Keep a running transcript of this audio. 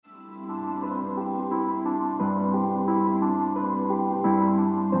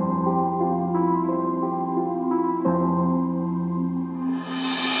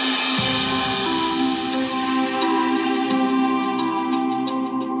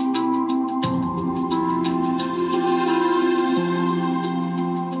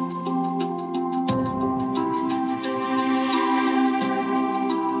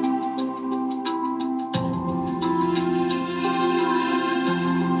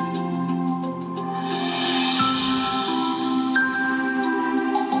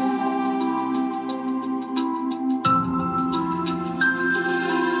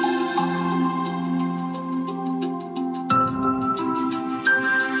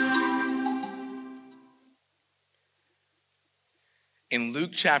In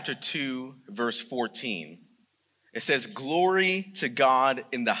Luke chapter 2, verse 14, it says, "Glory to God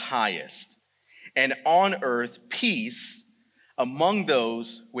in the highest, and on earth peace among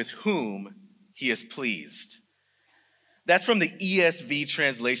those with whom he is pleased." That's from the ESV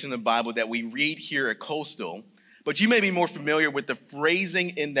translation of the Bible that we read here at Coastal. But you may be more familiar with the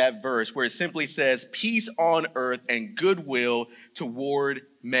phrasing in that verse where it simply says, "Peace on earth and goodwill toward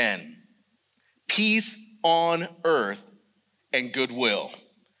men." Peace on earth and goodwill.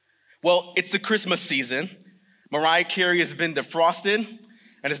 Well, it's the Christmas season. Mariah Carey has been defrosted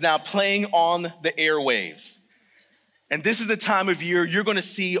and is now playing on the airwaves. And this is the time of year you're going to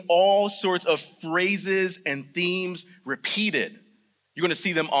see all sorts of phrases and themes repeated. You're going to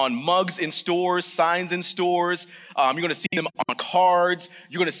see them on mugs in stores, signs in stores. You're going to see them on cards.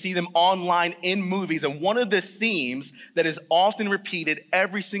 You're going to see them online in movies. And one of the themes that is often repeated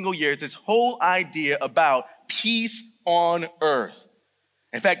every single year is this whole idea about peace on earth.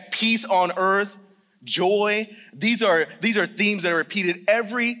 In fact, peace on earth, joy, these are themes that are repeated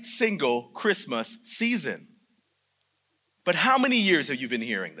every single Christmas season. But how many years have you been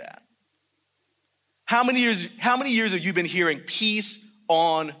hearing that? How many years have you been hearing peace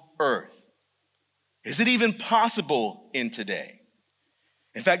on earth? Is it even possible in today?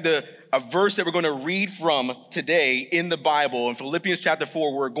 In fact, a verse that we're going to read from today in the Bible, in Philippians chapter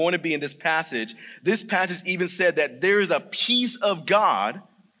 4, we're going to be in this passage even said that there is a peace of God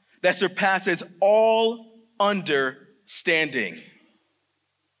that surpasses all understanding.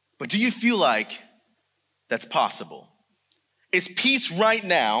 But do you feel like that's possible? Is peace right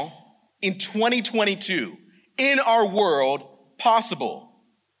now in 2022 in our world possible?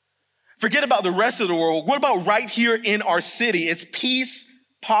 Forget about the rest of the world. What about right here in our city? Is peace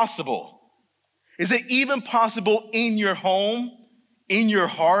possible? Is it even possible in your home, in your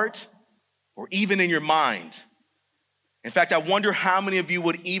heart, or even in your mind? In fact, I wonder how many of you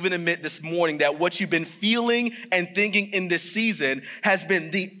would even admit this morning that what you've been feeling and thinking in this season has been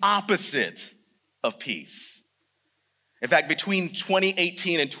the opposite of peace. In fact, between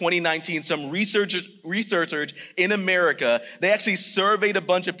 2018 and 2019, some researchers in America, they actually surveyed a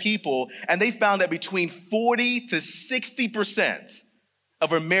bunch of people, and they found that between 40 to 60%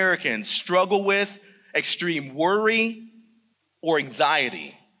 of Americans struggle with extreme worry or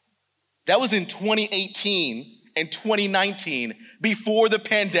anxiety. That was in 2018 and 2019, before the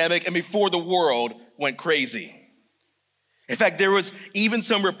pandemic and before the world went crazy. In fact, there was even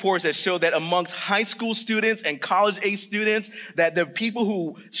some reports that showed that amongst high school students and college-age students, that the people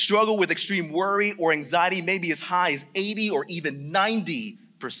who struggle with extreme worry or anxiety may be as high as 80 or even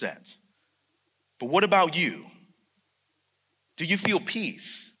 90%. But what about you? Do you feel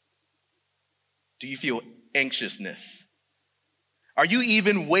peace? Do you feel anxiousness? Are you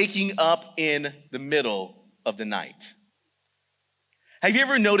even waking up in the middle of the night? Have you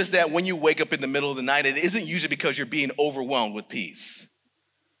ever noticed that when you wake up in the middle of the night, it isn't usually because you're being overwhelmed with peace?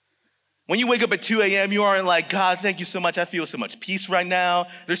 When you wake up at 2 a.m., you aren't like, "God, thank you so much. I feel so much peace right now.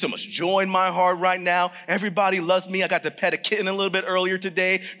 There's so much joy in my heart right now. Everybody loves me. I got to pet a kitten a little bit earlier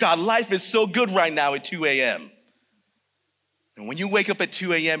today. God, life is so good right now at 2 a.m. And when you wake up at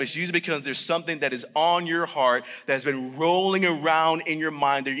 2 a.m., it's usually because there's something that is on your heart that has been rolling around in your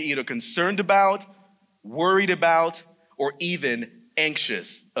mind that you're either concerned about, worried about, or even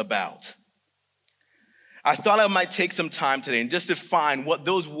anxious about. I thought I might take some time today and just define what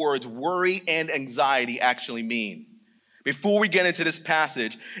those words worry and anxiety actually mean. Before we get into this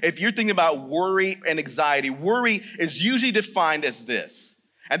passage, if you're thinking about worry and anxiety, worry is usually defined as this.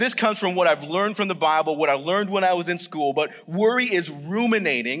 And this comes from what I've learned from the Bible, what I learned when I was in school, but worry is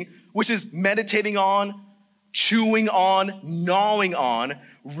ruminating, which is meditating on, chewing on, gnawing on,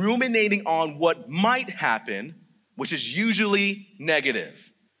 ruminating on what might happen, which is usually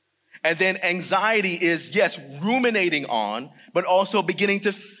negative. And then anxiety is, yes, ruminating on, but also beginning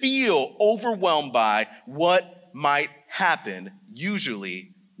to feel overwhelmed by what might happen,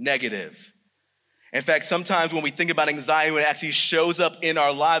 usually negative. In fact, sometimes when we think about anxiety, when it actually shows up in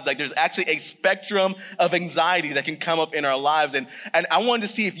our lives, like there's actually a spectrum of anxiety that can come up in our lives. And I wanted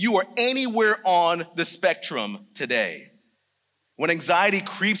to see if you are anywhere on the spectrum today. When anxiety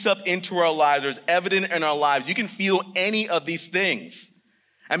creeps up into our lives, there's evident in our lives, you can feel any of these things.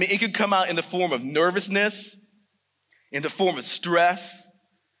 I mean, it could come out in the form of nervousness, in the form of stress,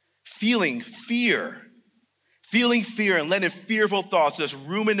 feeling fear and letting fearful thoughts just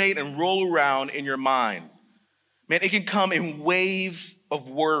ruminate and roll around in your mind. Man, it can come in waves of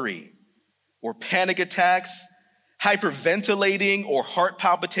worry or panic attacks, hyperventilating or heart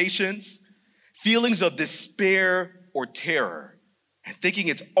palpitations, feelings of despair or terror, and thinking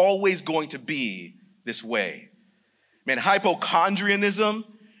it's always going to be this way. Man, hypochondrianism,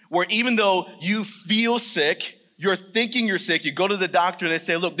 where even though you feel sick, you're thinking you're sick, you go to the doctor and they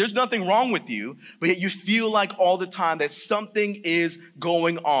say, look, there's nothing wrong with you, but yet you feel like all the time that something is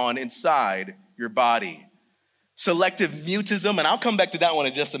going on inside your body. Selective mutism, and I'll come back to that one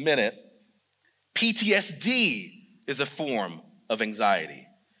in just a minute. PTSD is a form of anxiety.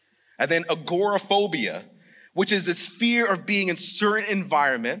 And then agoraphobia, which is this fear of being in certain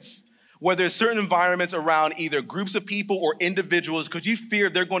environments, whether it's certain environments around either groups of people or individuals, because you fear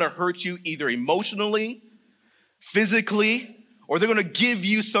they're going to hurt you either emotionally, physically, or they're going to give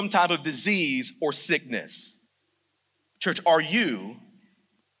you some type of disease or sickness. Church, are you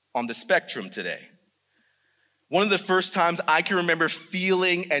on the spectrum today? One of the first times I can remember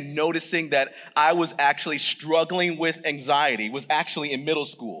feeling and noticing that I was actually struggling with anxiety was actually in middle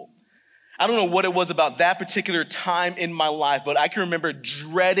school. I don't know what it was about that particular time in my life, but I can remember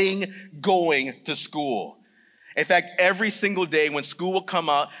dreading going to school. In fact, every single day when school would come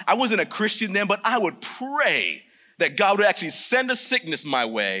out, I wasn't a Christian then, but I would pray that God would actually send a sickness my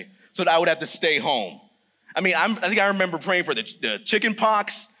way so that I would have to stay home. I mean, I think I remember praying for the chicken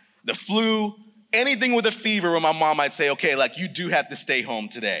pox, the flu, anything with a fever where my mom might say, okay, like you do have to stay home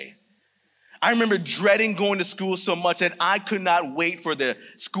today. I remember dreading going to school so much that I could not wait for the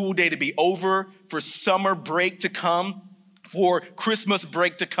school day to be over, for summer break to come, for Christmas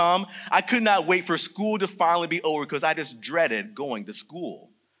break to come. I could not wait for school to finally be over because I just dreaded going to school.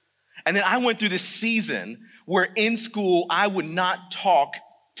 And then I went through this season where in school I would not talk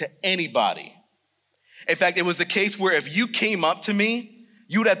to anybody. In fact, it was the case where if you came up to me,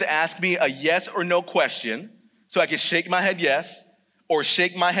 you would have to ask me a yes or no question so I could shake my head yes or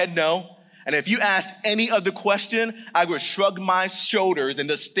shake my head no. And if you asked any other question, I would shrug my shoulders and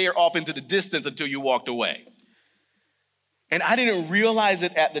just stare off into the distance until you walked away. And I didn't realize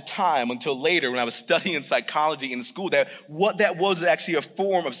it at the time until later when I was studying psychology in school that what that was actually a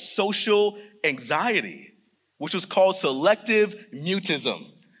form of social anxiety, which was called selective mutism,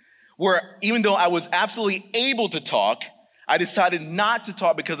 where even though I was absolutely able to talk, I decided not to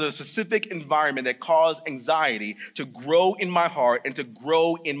talk because of a specific environment that caused anxiety to grow in my heart and to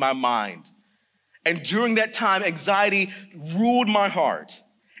grow in my mind. And during that time, anxiety ruled my heart.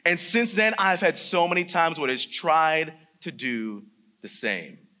 And since then, I've had so many times where it's tried to do the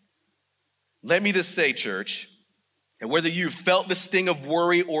same. Let me just say, church, and whether you've felt the sting of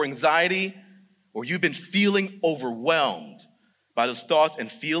worry or anxiety, or you've been feeling overwhelmed by those thoughts and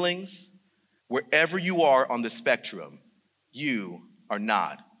feelings, wherever you are on the spectrum, you are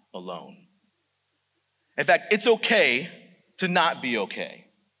not alone. In fact, it's okay to not be okay,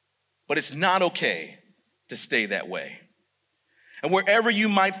 but it's not okay to stay that way. And wherever you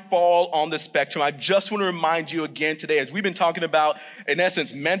might fall on the spectrum, I just want to remind you again today, as we've been talking about, in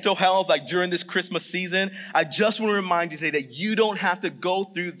essence, mental health, like during this Christmas season, I just want to remind you today that you don't have to go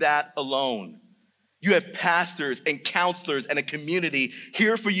through that alone. You have pastors and counselors and a community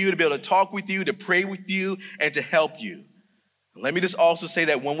here for you to be able to talk with you, to pray with you, and to help you. Let me just also say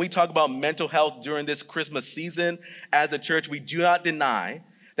that when we talk about mental health during this Christmas season, as a church, we do not deny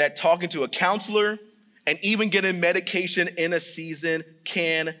that talking to a counselor and even getting medication in a season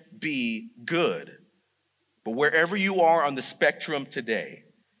can be good. But wherever you are on the spectrum today,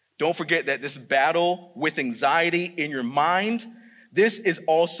 don't forget that this battle with anxiety in your mind, this is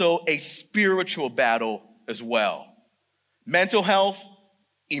also a spiritual battle as well. Mental health,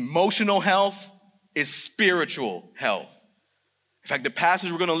 emotional health is spiritual health. In fact, the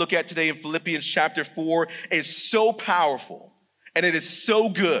passage we're going to look at today in Philippians chapter 4 is so powerful and it is so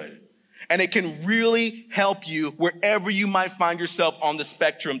good. And it can really help you wherever you might find yourself on the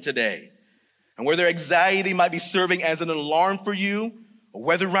spectrum today. And whether anxiety might be serving as an alarm for you, or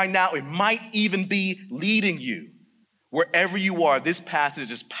whether right now it might even be leading you, wherever you are, this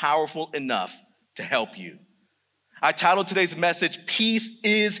passage is powerful enough to help you. I titled today's message, Peace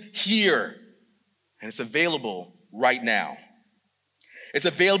is Here, and it's available right now. It's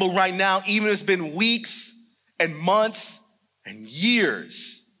available right now, even if it's been weeks and months and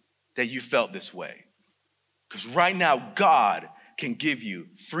years that you felt this way. Because right now, God can give you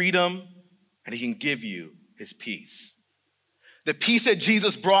freedom and he can give you his peace. The peace that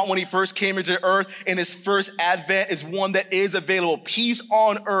Jesus brought when he first came into earth in his first advent is one that is available. Peace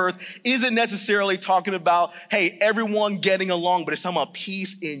on earth isn't necessarily talking about, hey, everyone getting along, but it's talking about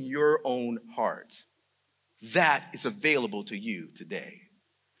peace in your own heart. That is available to you today.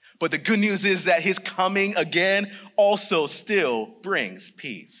 But the good news is that his coming again also still brings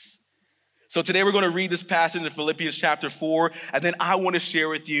peace. So today we're going to read this passage in Philippians chapter 4, and then I want to share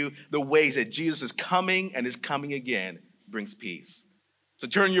with you the ways that Jesus is coming and his coming again brings peace. So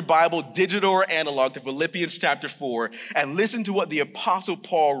turn your Bible, digital or analog, to Philippians chapter 4 and listen to what the Apostle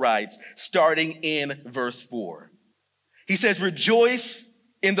Paul writes starting in verse 4. He says, "Rejoice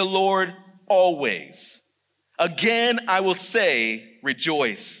in the Lord always. Again, I will say,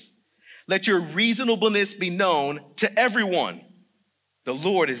 rejoice. Let your reasonableness be known to everyone. The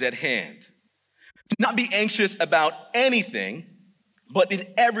Lord is at hand. Do not be anxious about anything, but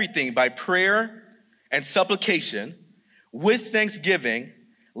in everything by prayer and supplication, with thanksgiving,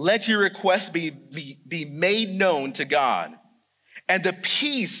 let your requests be made known to God. And the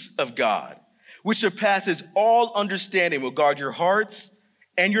peace of God, which surpasses all understanding, will guard your hearts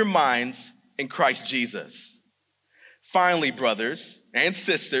and your minds in Christ Jesus. Finally, brothers and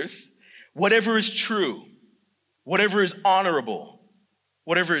sisters, whatever is true, whatever is honorable,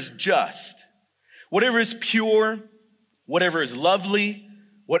 whatever is just, whatever is pure, whatever is lovely,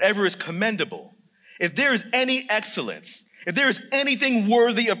 whatever is commendable, if there is any excellence, if there is anything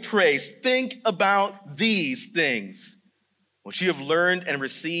worthy of praise, think about these things. What you have learned and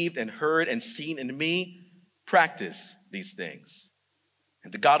received and heard and seen in me, practice these things.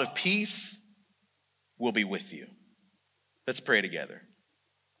 And the God of peace will be with you." Let's pray together.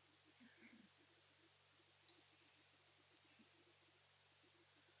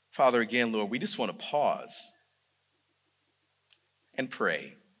 Father, again, Lord, we just want to pause and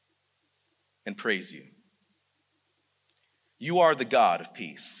pray and praise you. You are the God of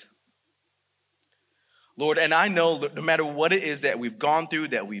peace. Lord, and I know that no matter what it is that we've gone through,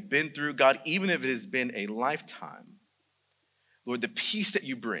 that we've been through, God, even if it has been a lifetime, Lord, the peace that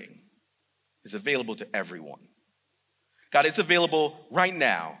you bring is available to everyone. God, it's available right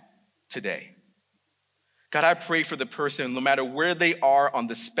now, today. God, I pray for the person, no matter where they are on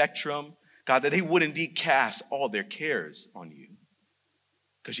the spectrum, God, that they would indeed cast all their cares on you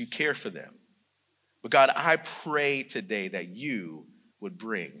because you care for them. But God, I pray today that you would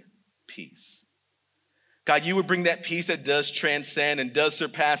bring peace. God, you would bring that peace that does transcend and does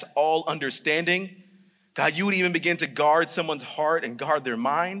surpass all understanding. God, you would even begin to guard someone's heart and guard their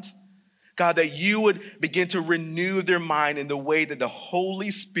mind. God, that you would begin to renew their mind in the way that the Holy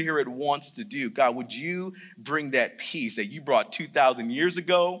Spirit wants to do. God, would you bring that peace that you brought 2,000 years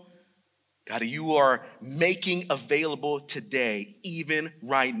ago? God, you are making available today, even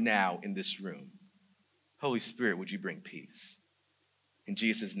right now in this room. Holy Spirit, would you bring peace? In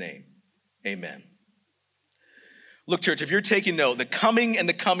Jesus' name, amen. Look, church, if you're taking note, the coming and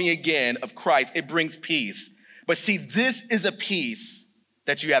the coming again of Christ, it brings peace. But see, this is a peace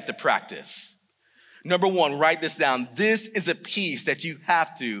that you have to practice. Number one, write this down. This is a peace that you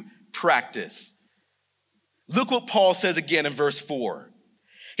have to practice. Look what Paul says again in verse 4.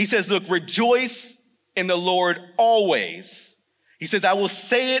 He says, look, rejoice in the Lord always. He says, I will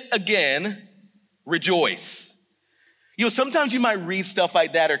say it again, rejoice. You know, sometimes you might read stuff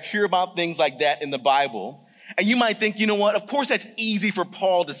like that or hear about things like that in the Bible, and you might think, you know what, of course that's easy for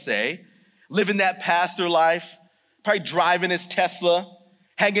Paul to say, living that pastor life, probably driving his Tesla,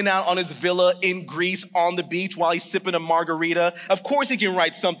 hanging out on his villa in Greece on the beach while he's sipping a margarita. Of course he can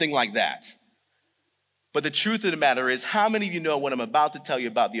write something like that. But the truth of the matter is, how many of you know what I'm about to tell you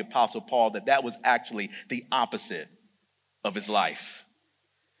about the Apostle Paul, that was actually the opposite of his life?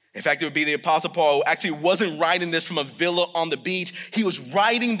 In fact, it would be the Apostle Paul who actually wasn't writing this from a villa on the beach. He was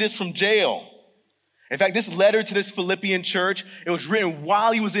writing this from jail. In fact, this letter to this Philippian church, it was written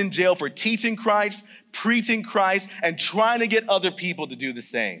while he was in jail for teaching Christ, preaching Christ, and trying to get other people to do the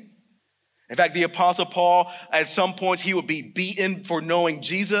same. In fact, the Apostle Paul, at some points, he would be beaten for knowing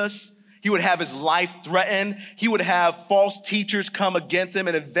Jesus. He would have his life threatened. He would have false teachers come against him,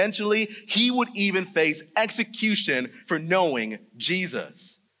 and eventually he would even face execution for knowing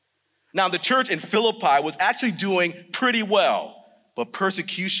Jesus. Now, the church in Philippi was actually doing pretty well, but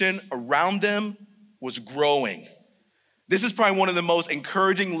persecution around them was growing. This is probably one of the most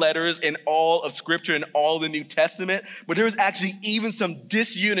encouraging letters in all of Scripture and all of the New Testament, but there was actually even some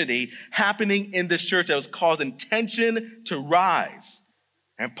disunity happening in this church that was causing tension to rise.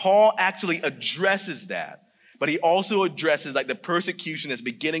 And Paul actually addresses that, but he also addresses like the persecution that's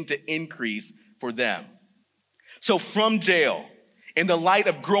beginning to increase for them. So from jail, in the light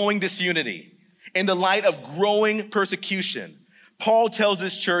of growing disunity, in the light of growing persecution, Paul tells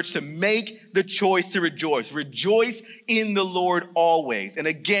this church to make the choice to rejoice. Rejoice in the Lord always. And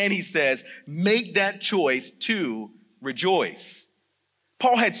again, he says, make that choice to rejoice.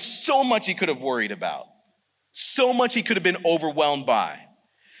 Paul had so much he could have worried about, so much he could have been overwhelmed by,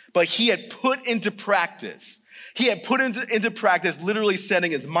 but he had put into practice. He had put into practice literally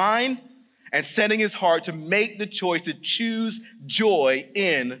setting his mind and setting his heart to make the choice to choose joy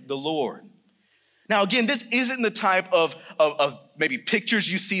in the Lord. Now, again, this isn't the type of maybe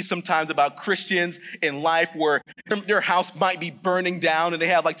pictures you see sometimes about Christians in life where their house might be burning down and they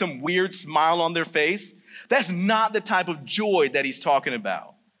have like some weird smile on their face. That's not the type of joy that he's talking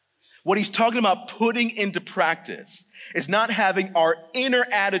about. What he's talking about putting into practice is not having our inner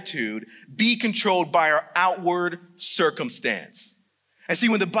attitude be controlled by our outward circumstance. And see,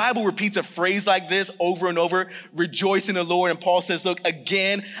 when the Bible repeats a phrase like this over and over, rejoice in the Lord, and Paul says, look,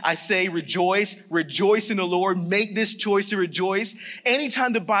 again, I say rejoice in the Lord, make this choice to rejoice.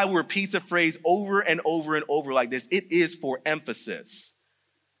 Anytime the Bible repeats a phrase over and over and over like this, it is for emphasis.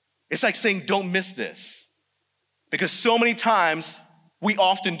 It's like saying, don't miss this. Because so many times we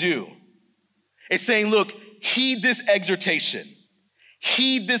often do. It's saying, look, heed this exhortation,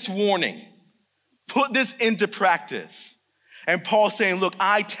 heed this warning, put this into practice. And Paul's saying, look,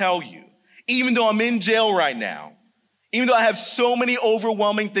 I tell you, even though I'm in jail right now, even though I have so many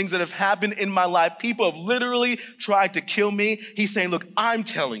overwhelming things that have happened in my life, people have literally tried to kill me. He's saying, look, I'm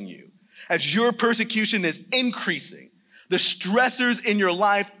telling you, as your persecution is increasing, the stressors in your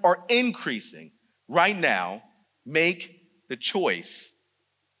life are increasing right now, make the choice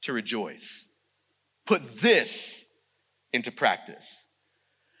to rejoice. Put this into practice.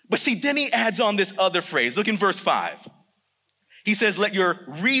 But see, then he adds on this other phrase. Look in verse 5. He says, let your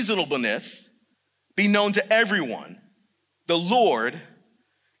reasonableness be known to everyone. The Lord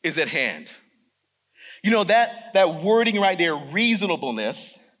is at hand. You know, that wording right there,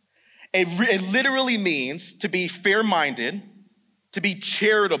 reasonableness, it literally means to be fair-minded, to be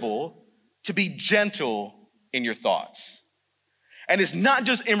charitable, to be gentle in your thoughts. And it's not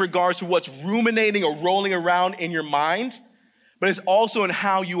just in regards to what's ruminating or rolling around in your mind, but it's also in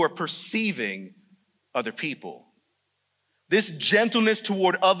how you are perceiving other people. This gentleness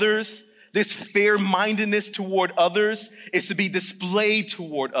toward others, this fair-mindedness toward others is to be displayed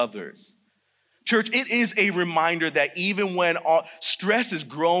toward others. Church, it is a reminder that even when stress is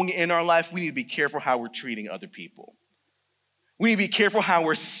growing in our life, we need to be careful how we're treating other people. We need to be careful how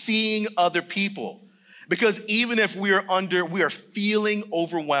we're seeing other people. Because even if we are feeling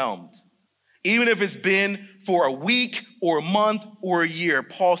overwhelmed, even if it's been for a week or a month or a year,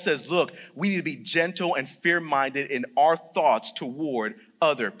 Paul says, look, we need to be gentle and fair-minded in our thoughts toward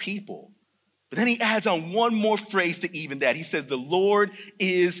other people. But then he adds on one more phrase to even that. He says, the Lord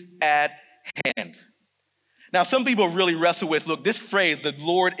is at hand. Now, some people really wrestle with, look, this phrase, the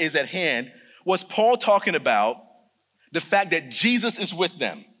Lord is at hand, was Paul talking about the fact that Jesus is with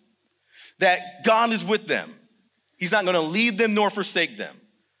them, that God is with them. He's not going to leave them nor forsake them.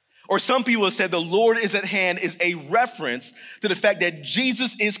 Or some people have said the Lord is at hand is a reference to the fact that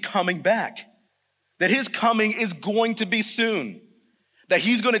Jesus is coming back, that his coming is going to be soon, that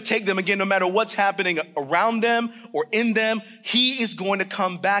he's going to take them again, no matter what's happening around them or in them, he is going to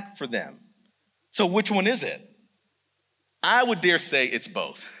come back for them. So which one is it? I would dare say it's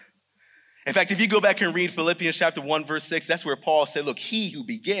both. In fact, if you go back and read Philippians chapter 1, verse 6, that's where Paul said, look, he who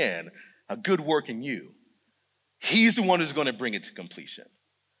began a good work in you, he's the one who's going to bring it to completion.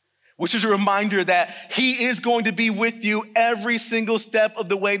 Which is a reminder that he is going to be with you every single step of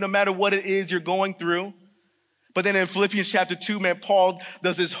the way, no matter what it is you're going through. But then in Philippians chapter 2, man, Paul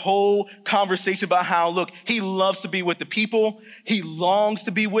does this whole conversation about how, look, he loves to be with the people. He longs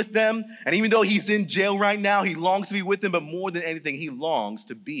to be with them. And even though he's in jail right now, he longs to be with them. But more than anything, he longs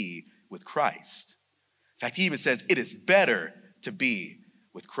to be with Christ. In fact, he even says it is better to be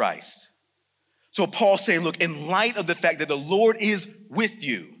with Christ. So Paul's saying, look, in light of the fact that the Lord is with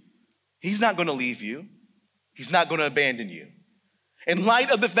you, he's not going to leave you. He's not going to abandon you. In light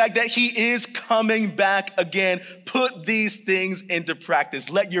of the fact that he is coming back again, put these things into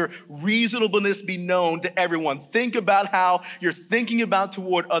practice. Let your reasonableness be known to everyone. Think about how you're thinking about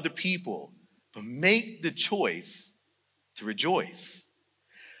toward other people, but make the choice to rejoice.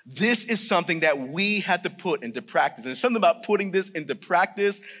 This is something that we have to put into practice. And there's something about putting this into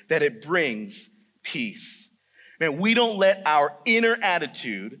practice that it brings peace. Man, we don't let our inner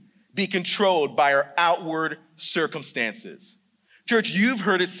attitude be controlled by our outward circumstances. Church, you've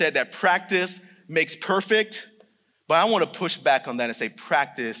heard it said that practice makes perfect, but I want to push back on that and say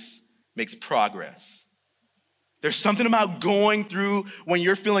practice makes progress. There's something about going through when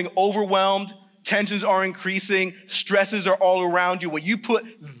you're feeling overwhelmed, tensions are increasing, stresses are all around you. When you put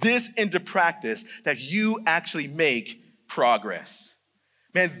this into practice, that you actually make progress.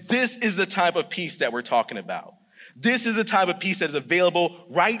 Man, this is the type of peace that we're talking about. This is the type of peace that is available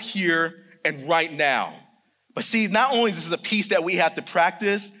right here and right now. But see, not only is this a peace that we have to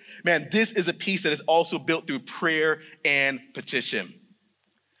practice, man, this is a peace that is also built through prayer and petition.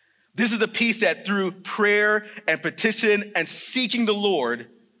 This is a peace that through prayer and petition and seeking the Lord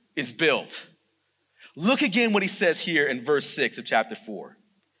is built. Look again what he says here in verse 6 of chapter 4.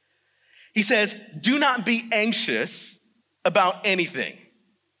 He says, do not be anxious about anything.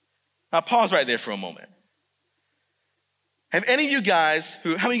 Now pause right there for a moment. Have any of you guys how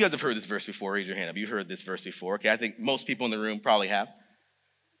many of you guys have heard this verse before? Raise your hand. Have you heard this verse before? Okay, I think most people in the room probably have.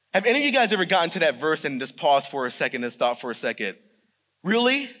 Have any of you guys ever gotten to that verse and just paused for a second and thought for a second,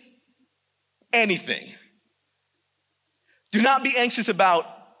 really? Anything. Do not be anxious about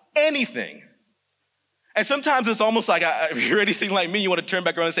anything. And sometimes it's almost like, if you're anything like me, you want to turn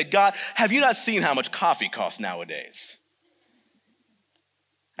back around and say, God, have you not seen how much coffee costs nowadays?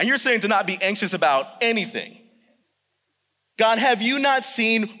 And you're saying to not be anxious about anything. God, have you not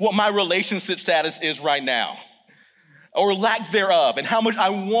seen what my relationship status is right now? Or lack thereof, and how much I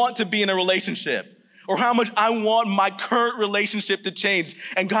want to be in a relationship, or how much I want my current relationship to change.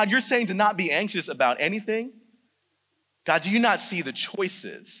 And God, you're saying to not be anxious about anything? God, do you not see the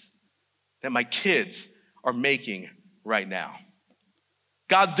choices that my kids are making right now?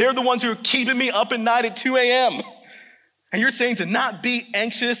 God, they're the ones who are keeping me up at night at 2 a.m. And you're saying to not be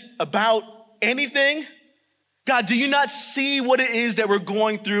anxious about anything? God, do you not see what it is that we're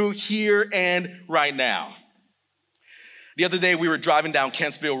going through here and right now? The other day, we were driving down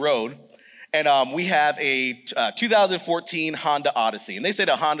Kentsville Road, and we have a 2014 Honda Odyssey. And they say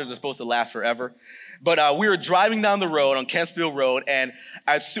that Hondas are supposed to last forever. But we were driving down the road on Kentsville Road, and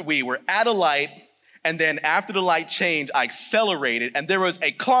we were at a light, and then after the light changed, I accelerated, and there was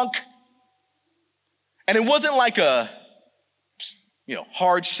a clunk. And it wasn't like a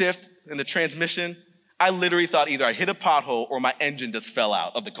hard shift in the transmission. I literally thought either I hit a pothole or my engine just fell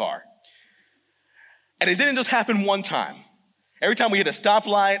out of the car. And it didn't just happen one time. Every time we hit a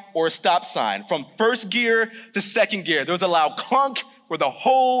stoplight or a stop sign, from first gear to second gear, there was a loud clunk where the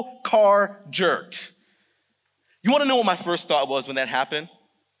whole car jerked. You want to know what my first thought was when that happened?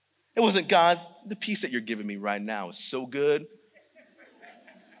 It wasn't, God, the peace that you're giving me right now is so good.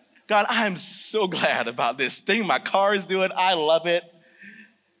 God, I'm so glad about this thing my car is doing. I love it.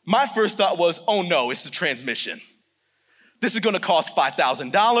 My first thought was, oh no, it's the transmission. This is going to cost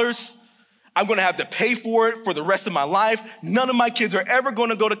 $5,000. I'm going to have to pay for it for the rest of my life. None of my kids are ever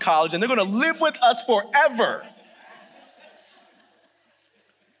going to go to college, and they're going to live with us forever.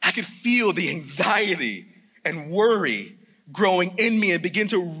 I could feel the anxiety and worry growing in me and begin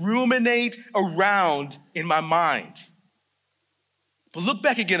to ruminate around in my mind. But look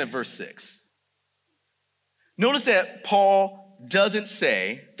back again at verse 6. Notice that Paul doesn't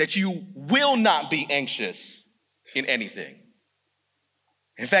say that you will not be anxious in anything.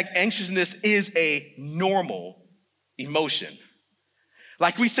 In fact, anxiousness is a normal emotion.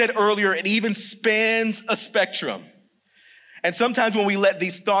 Like we said earlier, it even spans a spectrum. And sometimes when we let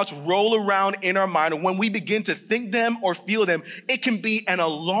these thoughts roll around in our mind, or when we begin to think them or feel them, it can be an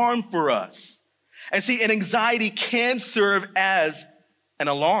alarm for us. And see, an anxiety can serve as an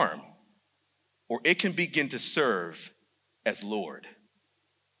alarm, or it can begin to serve as Lord.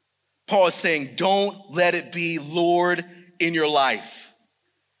 Paul is saying, don't let it be Lord in your life.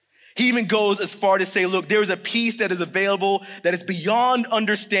 He even goes as far to say, look, there is a peace that is available that is beyond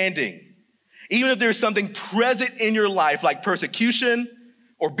understanding. Even if there's something present in your life like persecution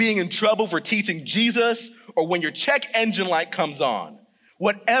or being in trouble for teaching Jesus or when your check engine light comes on,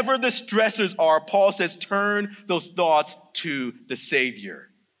 whatever the stressors are, Paul says, turn those thoughts to the Savior.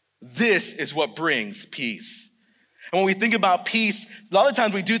 This is what brings peace. And when we think about peace, a lot of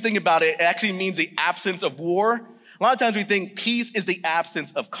times we do think about it, it actually means the absence of war. A lot of times we think peace is the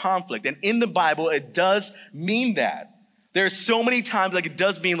absence of conflict. And in the Bible, it does mean that. There's so many times like it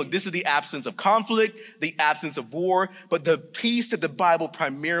does mean, look, this is the absence of conflict, the absence of war, but the peace that the Bible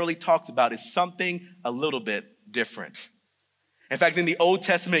primarily talks about is something a little bit different. In fact, in the Old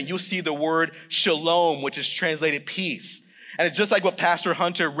Testament, you'll see the word shalom, which is translated peace. And it's just like what Pastor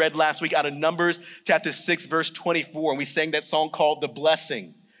Hunter read last week out of Numbers chapter 6, verse 24. And we sang that song called The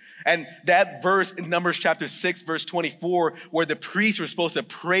Blessing. And that verse in Numbers chapter 6, verse 24, where the priests were supposed to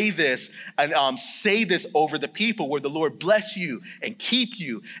pray this and say this over the people, where the Lord bless you and keep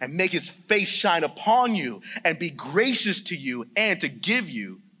you and make his face shine upon you and be gracious to you and to give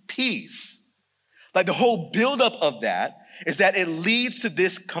you peace. Like the whole buildup of that is that it leads to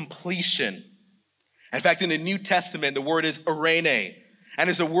this completion. In fact, in the New Testament, the word is eirene. And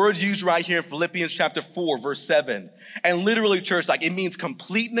it's a word used right here in Philippians chapter 4, verse 7. And literally, church, like it means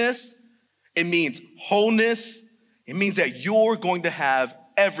completeness. It means wholeness. It means that you're going to have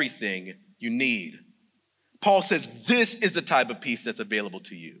everything you need. Paul says this is the type of peace that's available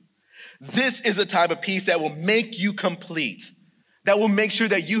to you. This is the type of peace that will make you complete. That will make sure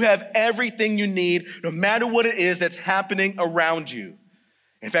that you have everything you need, no matter what it is that's happening around you.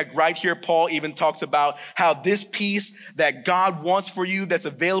 In fact, right here, Paul even talks about how this peace that God wants for you, that's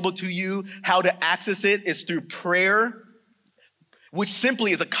available to you, how to access it is through prayer, which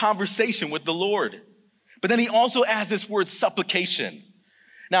simply is a conversation with the Lord. But then he also adds this word supplication.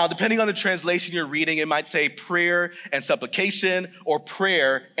 Now, depending on the translation you're reading, it might say prayer and supplication or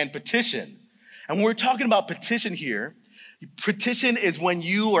prayer and petition. And when we're talking about petition here, petition is when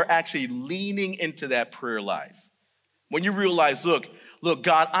you are actually leaning into that prayer life. When you realize, look,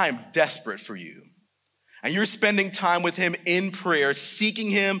 God, I am desperate for you. And you're spending time with him in prayer, seeking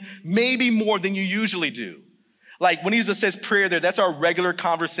him maybe more than you usually do. Like when he says prayer there, that's our regular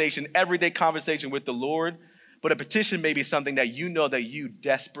conversation, everyday conversation with the Lord. But a petition may be something that you know that you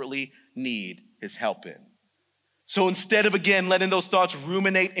desperately need his help in. So instead of, again, letting those thoughts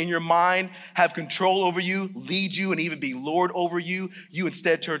ruminate in your mind, have control over you, lead you, and even be Lord over you, you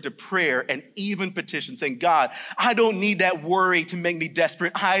instead turn to prayer and even petition, saying, God, I don't need that worry to make me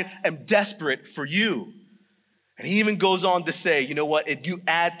desperate. I am desperate for you. And he even goes on to say, you know what, if you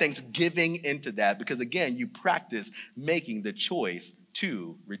add thanksgiving into that, because again, you practice making the choice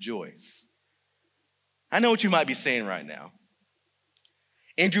to rejoice. I know what you might be saying right now.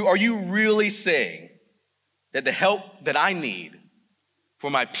 Andrew, are you really saying that the help that I need for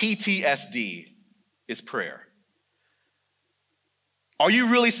my PTSD is prayer? Are you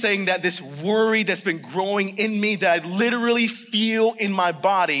really saying that this worry that's been growing in me, that I literally feel in my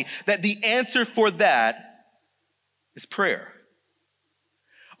body, that the answer for that is prayer?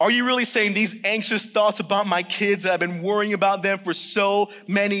 Are you really saying these anxious thoughts about my kids that I've been worrying about them for so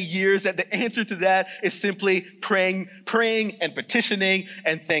many years, that the answer to that is simply praying and petitioning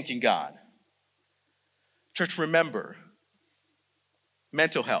and thanking God? Church, remember,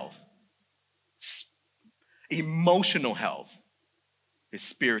 mental health, emotional health is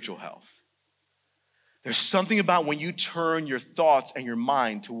spiritual health. There's something about when you turn your thoughts and your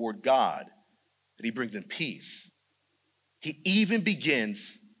mind toward God that he brings in peace. He even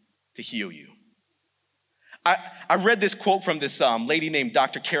begins to heal you. I read this quote from this lady named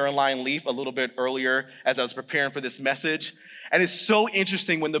Dr. Caroline Leaf a little bit earlier as I was preparing for this message. And it's so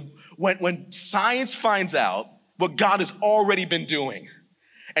interesting when science finds out what God has already been doing.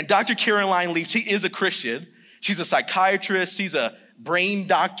 And Dr. Caroline Leaf, she is a Christian. She's a psychiatrist. She's a brain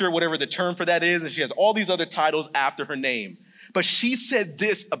doctor, whatever the term for that is. And she has all these other titles after her name. But she said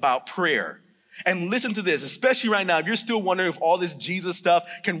this about prayer. And listen to this, especially right now, if you're still wondering if all this Jesus stuff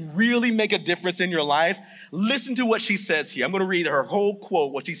can really make a difference in your life, listen to what she says here. I'm going to read her whole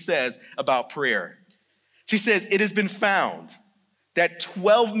quote, what she says about prayer. She says, it has been found that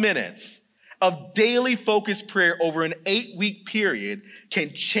 12 minutes of daily focused prayer over an 8-week period can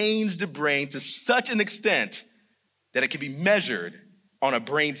change the brain to such an extent that it can be measured on a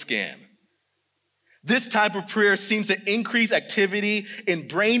brain scan. This type of prayer seems to increase activity in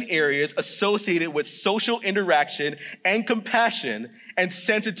brain areas associated with social interaction and compassion and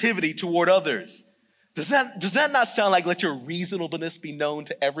sensitivity toward others. Does that not sound like let your reasonableness be known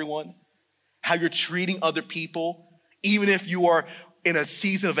to everyone? How you're treating other people, even if you are in a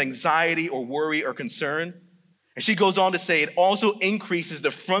season of anxiety or worry or concern? And she goes on to say it also increases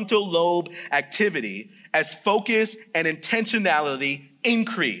the frontal lobe activity as focus and intentionality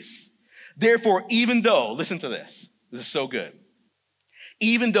increase. Therefore, even though, listen to this is so good.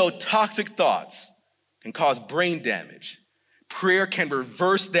 Even though toxic thoughts can cause brain damage, prayer can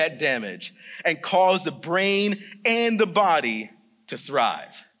reverse that damage and cause the brain and the body to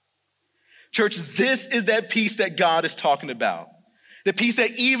thrive. Church, this is that peace that God is talking about. The peace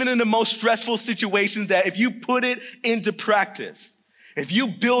that even in the most stressful situations, that if you put it into practice, if you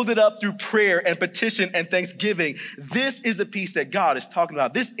build it up through prayer and petition and thanksgiving, this is the peace that God is talking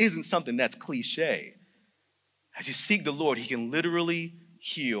about. This isn't something that's cliche. As you seek the Lord, he can literally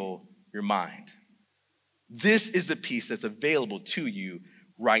heal your mind. This is the peace that's available to you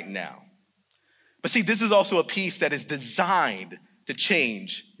right now. But see, this is also a peace that is designed to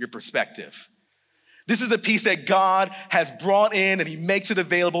change your perspective. This is a peace that God has brought in and he makes it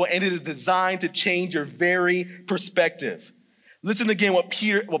available, and it is designed to change your very perspective. Listen again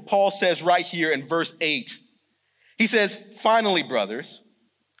what Paul says right here in verse 8. He says, finally, brothers,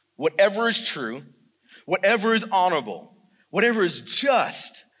 whatever is true, whatever is honorable, whatever is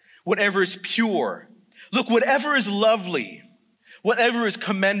just, whatever is pure, look, whatever is lovely, whatever is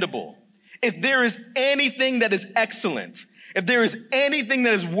commendable, if there is anything that is excellent, if there is anything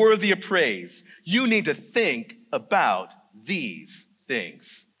that is worthy of praise, you need to think about these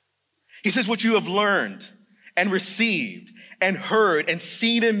things. He says, what you have learned and received and heard and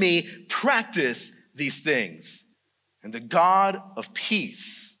seen in me, practice these things. And the God of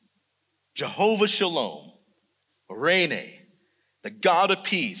peace, Jehovah Shalom, Reine, The God of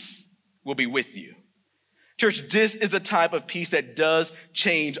peace will be with you. Church, this is a type of peace that does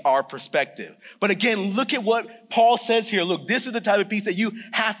change our perspective. But again, look at what Paul says here. Look, this is the type of peace that you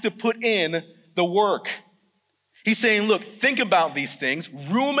have to put in the work. He's saying, look, think about these things,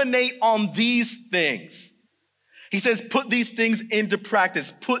 ruminate on these things. He says, put these things into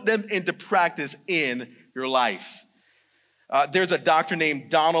practice, put them into practice in your life. There's a doctor named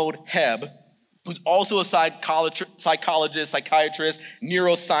Donald Hebb, who's also a psychologist, psychiatrist,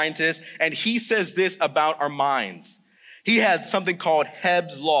 neuroscientist, and he says this about our minds. He had something called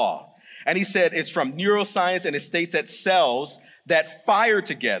Hebb's Law, and he said it's from neuroscience, and it states that cells that fire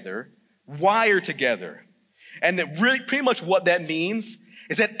together, wire together. And that really pretty much what that means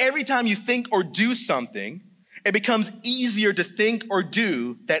is that every time you think or do something, it becomes easier to think or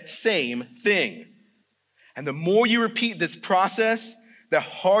do that same thing. And the more you repeat this process, the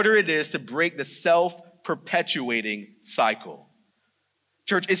harder it is to break the self-perpetuating cycle.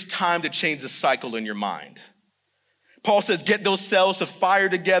 Church, it's time to change the cycle in your mind. Paul says, get those cells to fire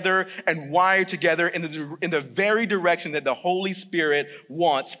together and wire together in the very direction that the Holy Spirit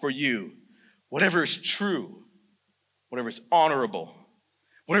wants for you. Whatever is true, whatever is honorable,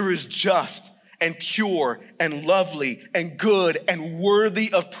 whatever is just and pure and lovely and good and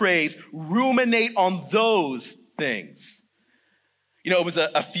worthy of praise, ruminate on those things. You know, it was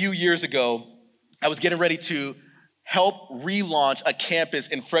a few years ago, I was getting ready to help relaunch a campus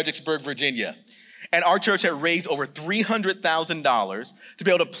in Fredericksburg, Virginia. And our church had raised over $300,000 to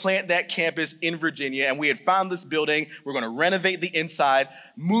be able to plant that campus in Virginia. And we had found this building. We're going to renovate the inside,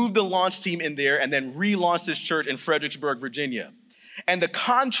 move the launch team in there, and then relaunch this church in Fredericksburg, Virginia. And the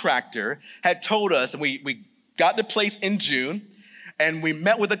contractor had told us, and we got the place in June, and we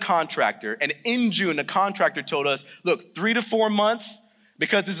met with the contractor. And in June, the contractor told us, look, 3 to 4 months,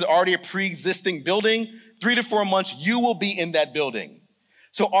 because this is already a pre-existing building, 3 to 4 months, you will be in that building.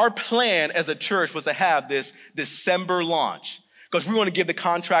 So our plan as a church was to have this December launch, because we want to give the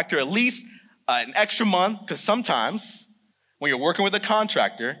contractor at least an extra month, because sometimes when you're working with a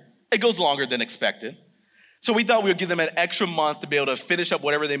contractor, it goes longer than expected. So we thought we would give them an extra month to be able to finish up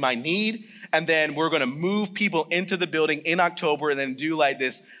whatever they might need. And then we're going to move people into the building in October and then do like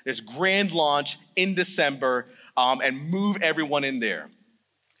this grand launch in December and move everyone in there.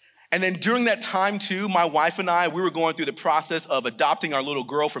 And then during that time too, my wife and I, we were going through the process of adopting our little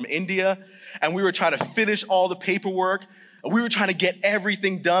girl from India. And we were trying to finish all the paperwork. We were trying to get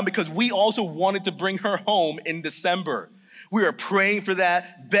everything done because we also wanted to bring her home in December. We were praying for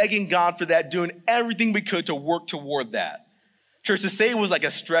that, begging God for that, doing everything we could to work toward that. Church, to say it was like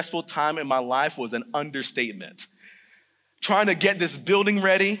a stressful time in my life was an understatement. Trying to get this building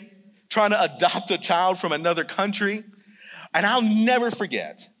ready, trying to adopt a child from another country. And I'll never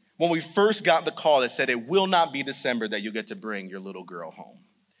forget when we first got the call that said it will not be December that you'll get to bring your little girl home.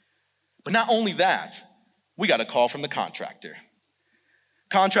 But not only that, we got a call from the contractor.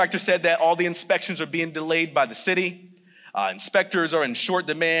 Contractor said that all the inspections are being delayed by the city. Inspectors are in short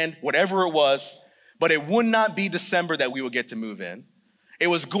demand, whatever it was, but it would not be December that we would get to move in. It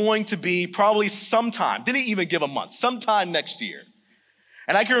was going to be probably sometime, didn't even give a month, sometime next year.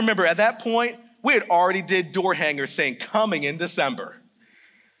 And I can remember at that point, we had already did door hangers saying coming in December.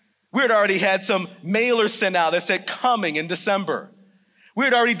 We had already had some mailers sent out that said coming in December. We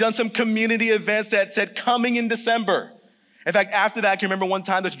had already done some community events that said coming in December. In fact, after that, I can remember one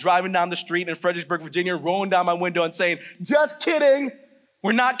time just driving down the street in Fredericksburg, Virginia, rolling down my window and saying, just kidding,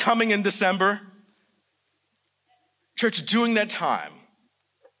 we're not coming in December. Church, during that time,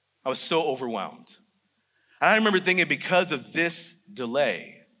 I was so overwhelmed. And I remember thinking because of this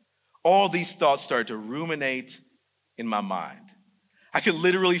delay, all these thoughts started to ruminate in my mind. I could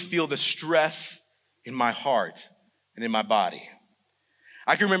literally feel the stress in my heart and in my body.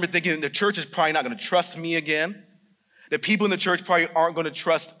 I can remember thinking the church is probably not going to trust me again. The people in the church probably aren't going to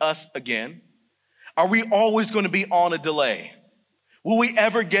trust us again. Are we always going to be on a delay? Will we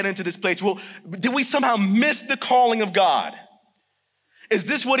ever get into this place? Did we somehow miss the calling of God? Is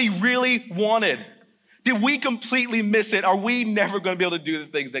this what he really wanted? Did we completely miss it? Are we never going to be able to do the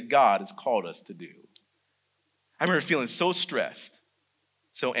things that God has called us to do? I remember feeling so stressed,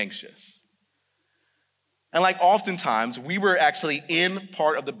 so anxious. And like oftentimes, we were actually in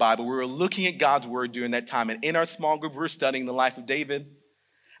part of the Bible. We were looking at God's word during that time. And in our small group, we were studying the life of David.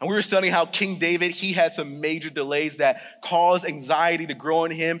 And we were studying how King David, he had some major delays that caused anxiety to grow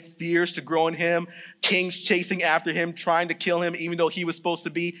in him, fears to grow in him, kings chasing after him, trying to kill him, even though he was supposed to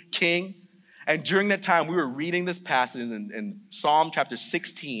be king. And during that time, we were reading this passage in Psalm chapter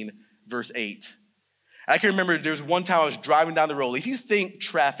 16, verse 8. And I can remember there was one time I was driving down the road. If you think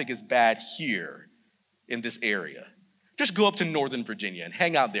traffic is bad here, in this area, Just go up to Northern Virginia and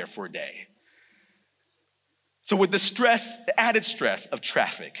hang out there for a day. So with the added stress of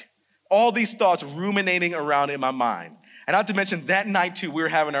traffic, all these thoughts ruminating around in my mind, and not to mention that night too, we were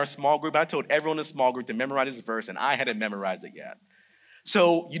having our small group. I told everyone in the small group to memorize this verse, and I hadn't memorized it yet.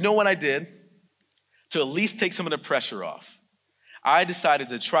 So you know what I did? To at least take some of the pressure off, I decided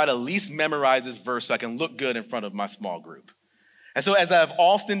to try to at least memorize this verse so I can look good in front of my small group. And so as I've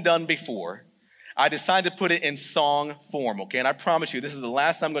often done before, I decided to put it in song form, okay? And I promise you, this is the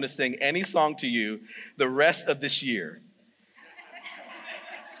last time I'm going to sing any song to you the rest of this year.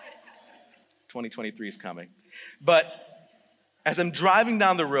 2023 is coming. But as I'm driving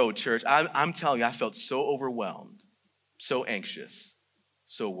down the road, church, I'm telling you, I felt so overwhelmed, so anxious,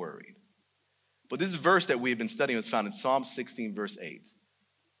 so worried. But this verse that we've been studying is found in Psalm 16, verse 8.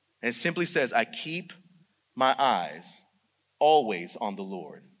 And it simply says, I keep my eyes always on the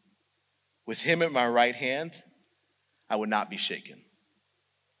Lord. With him at my right hand, I would not be shaken.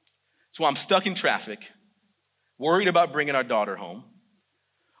 So I'm stuck in traffic, worried about bringing our daughter home,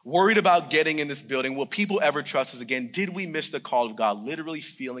 worried about getting in this building. Will people ever trust us again? Did we miss the call of God? Literally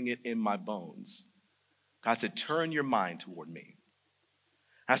feeling it in my bones. God said, turn your mind toward me.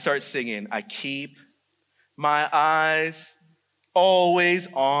 I started singing, I keep my eyes always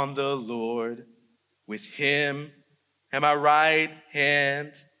on the Lord. With him at my right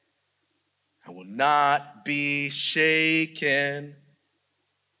hand, I will not be shaken.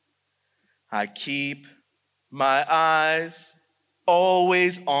 I keep my eyes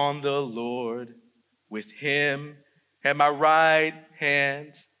always on the Lord. With him at my right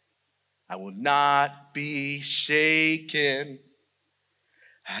hand, I will not be shaken.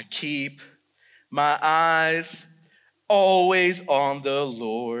 I keep my eyes always on the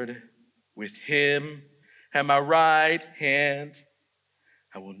Lord. With him at my right hand,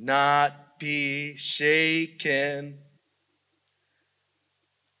 I will not be shaken.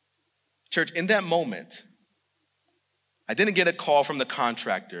 Church, in that moment, I didn't get a call from the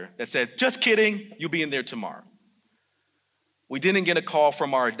contractor that said, just kidding, you'll be in there tomorrow. We didn't get a call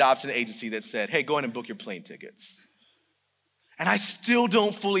from our adoption agency that said, hey, go ahead and book your plane tickets. And I still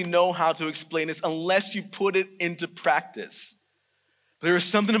don't fully know how to explain this unless you put it into practice. There is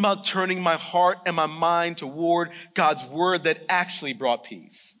something about turning my heart and my mind toward God's word that actually brought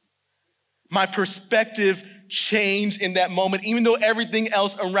peace. My perspective changed in that moment, even though everything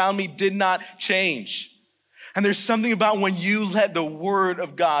else around me did not change. And there's something about when you let the word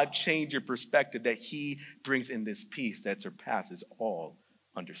of God change your perspective that he brings in this peace that surpasses all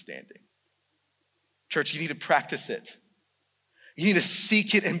understanding. Church, you need to practice it. You need to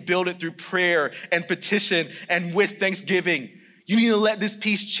seek it and build it through prayer and petition and with thanksgiving. You need to let this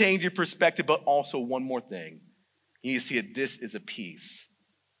peace change your perspective, but also one more thing. You need to see that this is a peace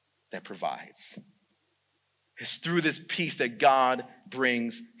that provides. It's through this peace that God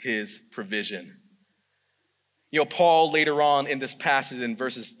brings his provision. You know, Paul later on in this passage in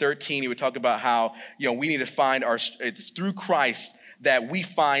verses 13, he would talk about how, we need to find it's through Christ that we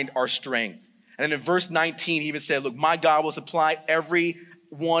find our strength. And then in verse 19, he even said, look, my God will supply every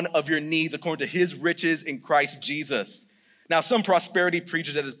one of your needs according to his riches in Christ Jesus. Now, some prosperity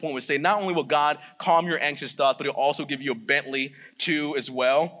preachers at this point would say, not only will God calm your anxious thoughts, but he'll also give you a Bentley too as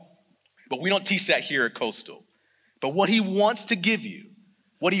well. But we don't teach that here at Coastal. But what he wants to give you,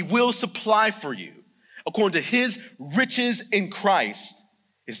 what he will supply for you, according to his riches in Christ,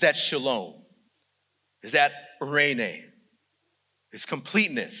 is that shalom, is that eirene, it's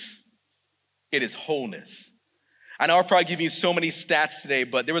completeness. It is wholeness. I know I'll probably give you so many stats today,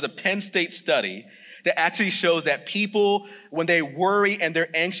 but there was a Penn State study that actually shows that people, when they worry and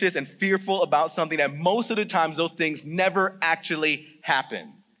they're anxious and fearful about something, that most of the times those things never actually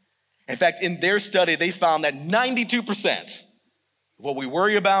happen. In fact, in their study, they found that 92% of what we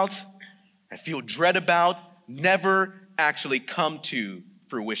worry about and feel dread about never actually come to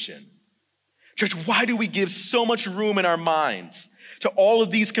fruition. Church, why do we give so much room in our minds to all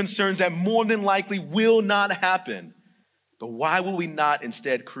of these concerns that more than likely will not happen? But why will we not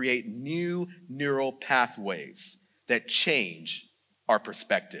instead create new neural pathways that change our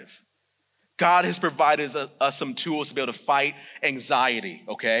perspective? God has provided us some tools to be able to fight anxiety,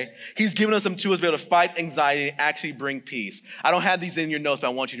 okay? He's given us some tools to be able to fight anxiety and actually bring peace. I don't have these in your notes, but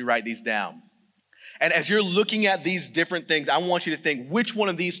I want you to write these down. And as you're looking at these different things, I want you to think, which one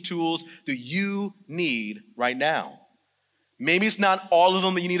of these tools do you need right now? Maybe it's not all of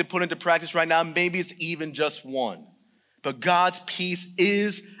them that you need to put into practice right now. Maybe it's even just one. But God's peace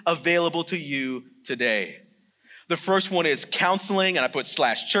is available to you today. The first one is counseling, and I put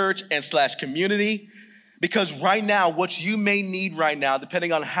 /church and /community. Because right now, what you may need right now,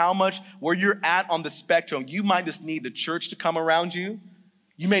 depending on where you're at on the spectrum, you might just need the church to come around you.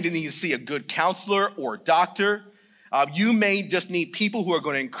 You may need to see a good counselor or a doctor. You may just need people who are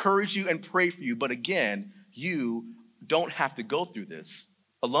going to encourage you and pray for you. But again, you don't have to go through this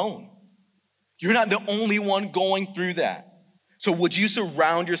alone. You're not the only one going through that. So would you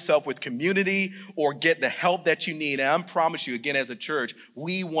surround yourself with community or get the help that you need? And I promise you, again, as a church,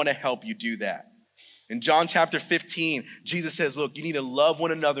 we want to help you do that. In John chapter 15, Jesus says, look, you need to love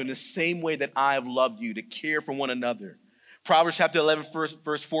one another in the same way that I have loved you, to care for one another. Proverbs chapter 11,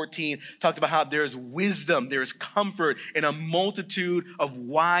 verse 14 talks about how there's wisdom, there's comfort in a multitude of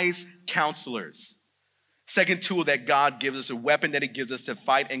wise counselors. Second tool that God gives us, a weapon that he gives us to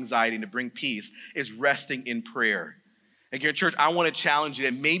fight anxiety and to bring peace, is resting in prayer. Again, church, I want to challenge you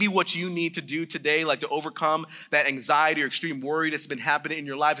that maybe what you need to do today, like to overcome that anxiety or extreme worry that's been happening in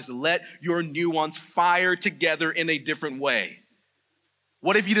your life, is to let your neurons fire together in a different way.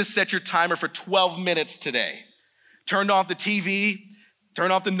 What if you just set your timer for 12 minutes today? Turned off the TV,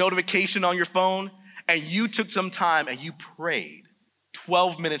 turned off the notification on your phone, and you took some time and you prayed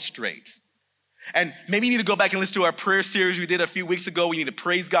 12 minutes straight. And maybe you need to go back and listen to our prayer series we did a few weeks ago. We need to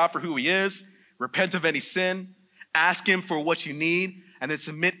praise God for who he is, repent of any sin, ask him for what you need, and then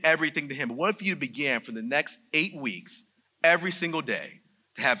submit everything to him. But what if you began for the next 8 weeks, every single day,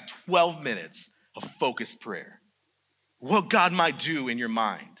 to have 12 minutes of focused prayer? What God might do in your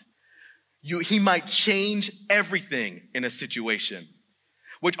mind. He might change everything in a situation,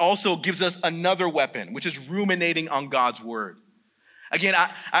 which also gives us another weapon, which is ruminating on God's word. Again,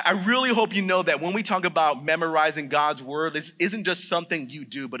 I really hope you know that when we talk about memorizing God's word, this isn't just something you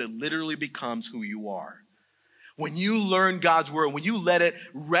do, but it literally becomes who you are. When you learn God's word, when you let it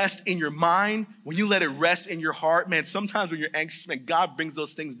rest in your mind, when you let it rest in your heart, man, sometimes when you're anxious, man, God brings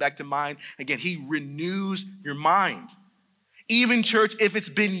those things back to mind. Again, he renews your mind. Even church, if it's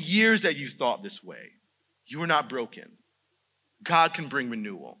been years that you've thought this way, you are not broken. God can bring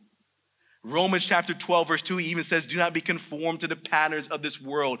renewal. Romans chapter 12, verse 2, he even says, do not be conformed to the patterns of this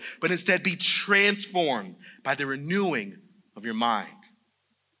world, but instead be transformed by the renewing of your mind.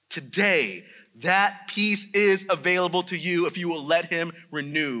 Today, that peace is available to you if you will let him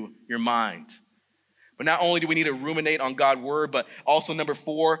renew your mind. But not only do we need to ruminate on God's word, but also number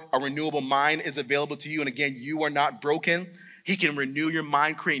 4, a renewable mind is available to you. And again, you are not broken. He can renew your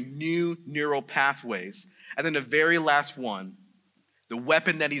mind, create new neural pathways. And then the very last one, the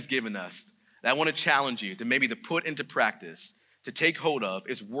weapon that he's given us, that I want to challenge you to maybe to put into practice, to take hold of,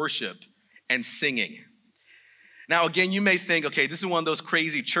 is worship and singing. Now, again, you may think, okay, this is one of those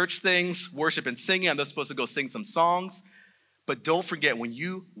crazy church things, worship and singing. I'm just supposed to go sing some songs. But don't forget, when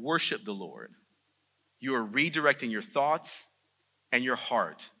you worship the Lord, you are redirecting your thoughts and your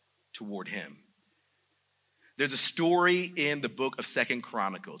heart toward him. There's a story in the book of 2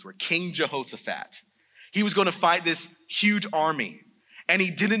 Chronicles where King Jehoshaphat, he was going to fight this huge army, and he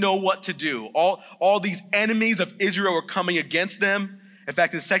didn't know what to do. All these enemies of Israel were coming against them. In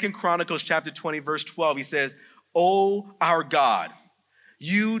fact, in 2 Chronicles chapter 20, verse 12, he says, "O our God,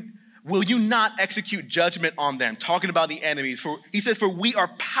 will you not execute judgment on them?" Talking about the enemies. He says, "For we are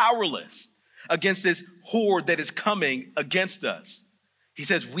powerless against this horde that is coming against us." He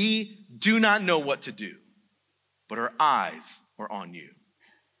says, "We do not know what to do, but our eyes are on you."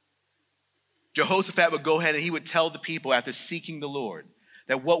 Jehoshaphat would go ahead and he would tell the people after seeking the Lord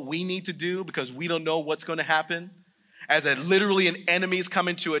that what we need to do, because we don't know what's going to happen, as literally an enemy is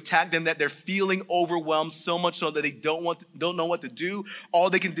coming to attack them, that they're feeling overwhelmed so much so that they don't know what to do. All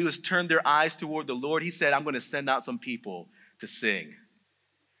they can do is turn their eyes toward the Lord. He said, "I'm going to send out some people to sing."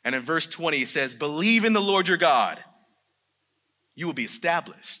 And in verse 20, he says, "Believe in the Lord your God, you will be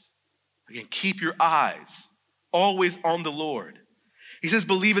established." Again, keep your eyes always on the Lord. He says,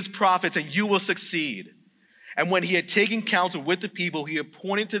 "Believe his prophets and you will succeed." And when he had taken counsel with the people, he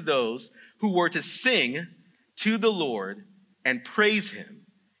appointed to those who were to sing to the Lord and praise him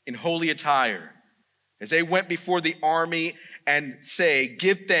in holy attire, as they went before the army and say,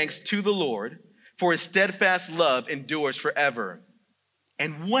 "Give thanks to the Lord, for his steadfast love endures forever."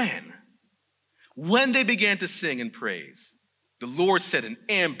 And when they began to sing and praise, the Lord set an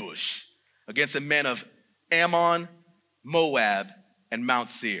ambush against the men of Ammon, Moab, and Mount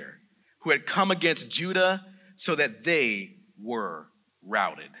Seir, who had come against Judah, so that they were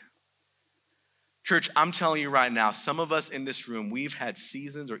routed. Church, I'm telling you right now, some of us in this room, we've had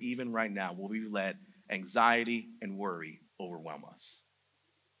seasons, or even right now, where we've let anxiety and worry overwhelm us.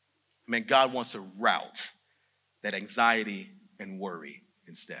 I mean, God wants to rout that anxiety and worry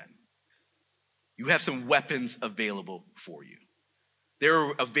instead. You have some weapons available for you.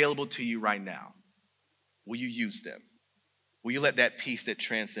 They're available to you right now. will you use them? Will you let that peace that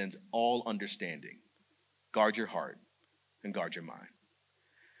transcends all understanding guard your heart and guard your mind?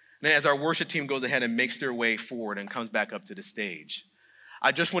 And as our worship team goes ahead and makes their way forward and comes back up to the stage,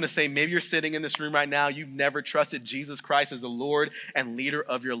 I just want to say, maybe you're sitting in this room right now, you've never trusted Jesus Christ as the Lord and leader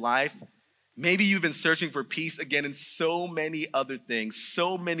of your life. Maybe you've been searching for peace again in so many other things,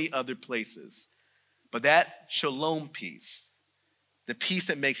 so many other places. But that shalom peace, the peace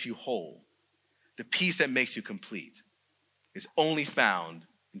that makes you whole, the peace that makes you complete, is only found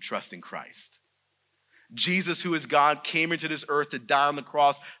in trusting Christ. Jesus, who is God, came into this earth to die on the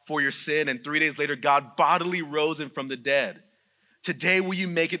cross for your sin, and 3 days later, God bodily rose him from the dead. Today, will you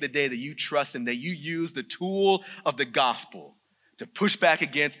make it the day that you trust him, that you use the tool of the gospel to push back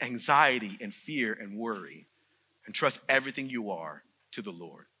against anxiety and fear and worry and trust everything you are to the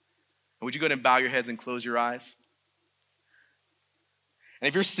Lord? And would you go ahead and bow your heads and close your eyes? And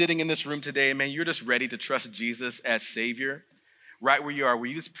if you're sitting in this room today, man, you're just ready to trust Jesus as Savior, right where you are, will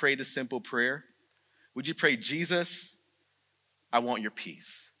you just pray this simple prayer? Would you pray, Jesus, I want your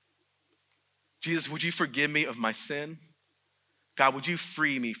peace. Jesus, would you forgive me of my sin? God, would you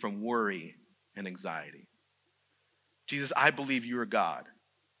free me from worry and anxiety? Jesus, I believe you are God,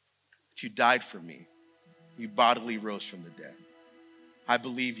 that you died for me. You bodily rose from the dead. I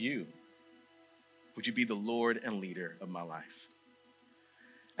believe you. Would you be the Lord and leader of my life?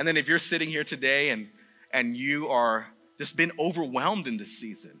 And then if you're sitting here today and you are just been overwhelmed in this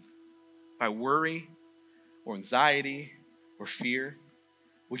season by worry or anxiety or fear,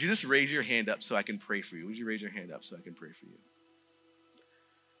 would you just raise your hand up so I can pray for you? Would you raise your hand up so I can pray for you?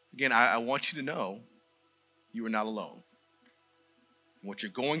 Again, I want you to know you are not alone in what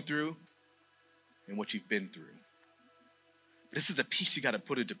you're going through and what you've been through. But this is a peace you got to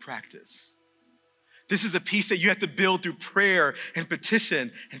put into practice. This is a peace that you have to build through prayer and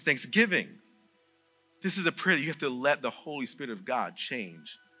petition and thanksgiving. This is a prayer that you have to let the Holy Spirit of God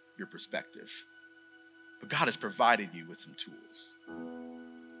change your perspective. But God has provided you with some tools.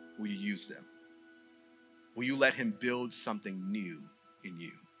 Will you use them? Will you let him build something new in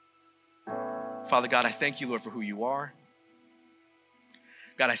you? Father God, I thank you, Lord, for who you are.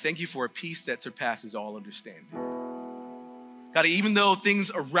 God, I thank you for a peace that surpasses all understanding. God, even though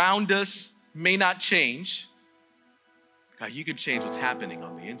things around us may not change, God, you can change what's happening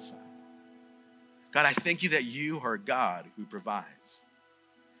on the inside. God, I thank you that you are a God who provides.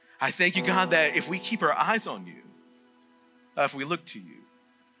 I thank you, God, that if we keep our eyes on you, if we look to you,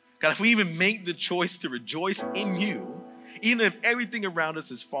 God, if we even make the choice to rejoice in you, even if everything around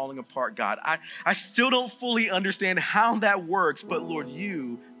us is falling apart, God, I still don't fully understand how that works, but Lord,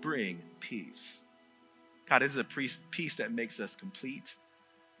 you bring peace. God, this is a peace that makes us complete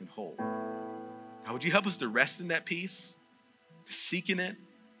and whole. God, would you help us to rest in that peace, to seek in it?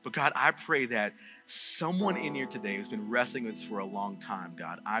 But God, I pray that someone in here today who's been wrestling with this for a long time,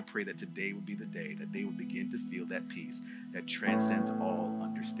 God, I pray that today would be the day that they will begin to feel that peace that transcends all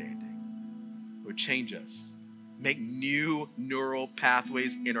understanding. Lord, change us. Make new neural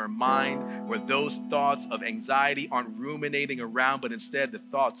pathways in our mind where those thoughts of anxiety aren't ruminating around, but instead the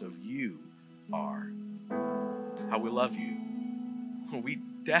thoughts of you are. How we love you. We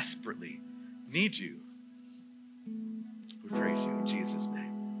desperately need you. We praise you in Jesus'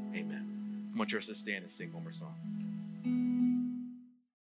 name. Amen. I want you to stand and sing one more song.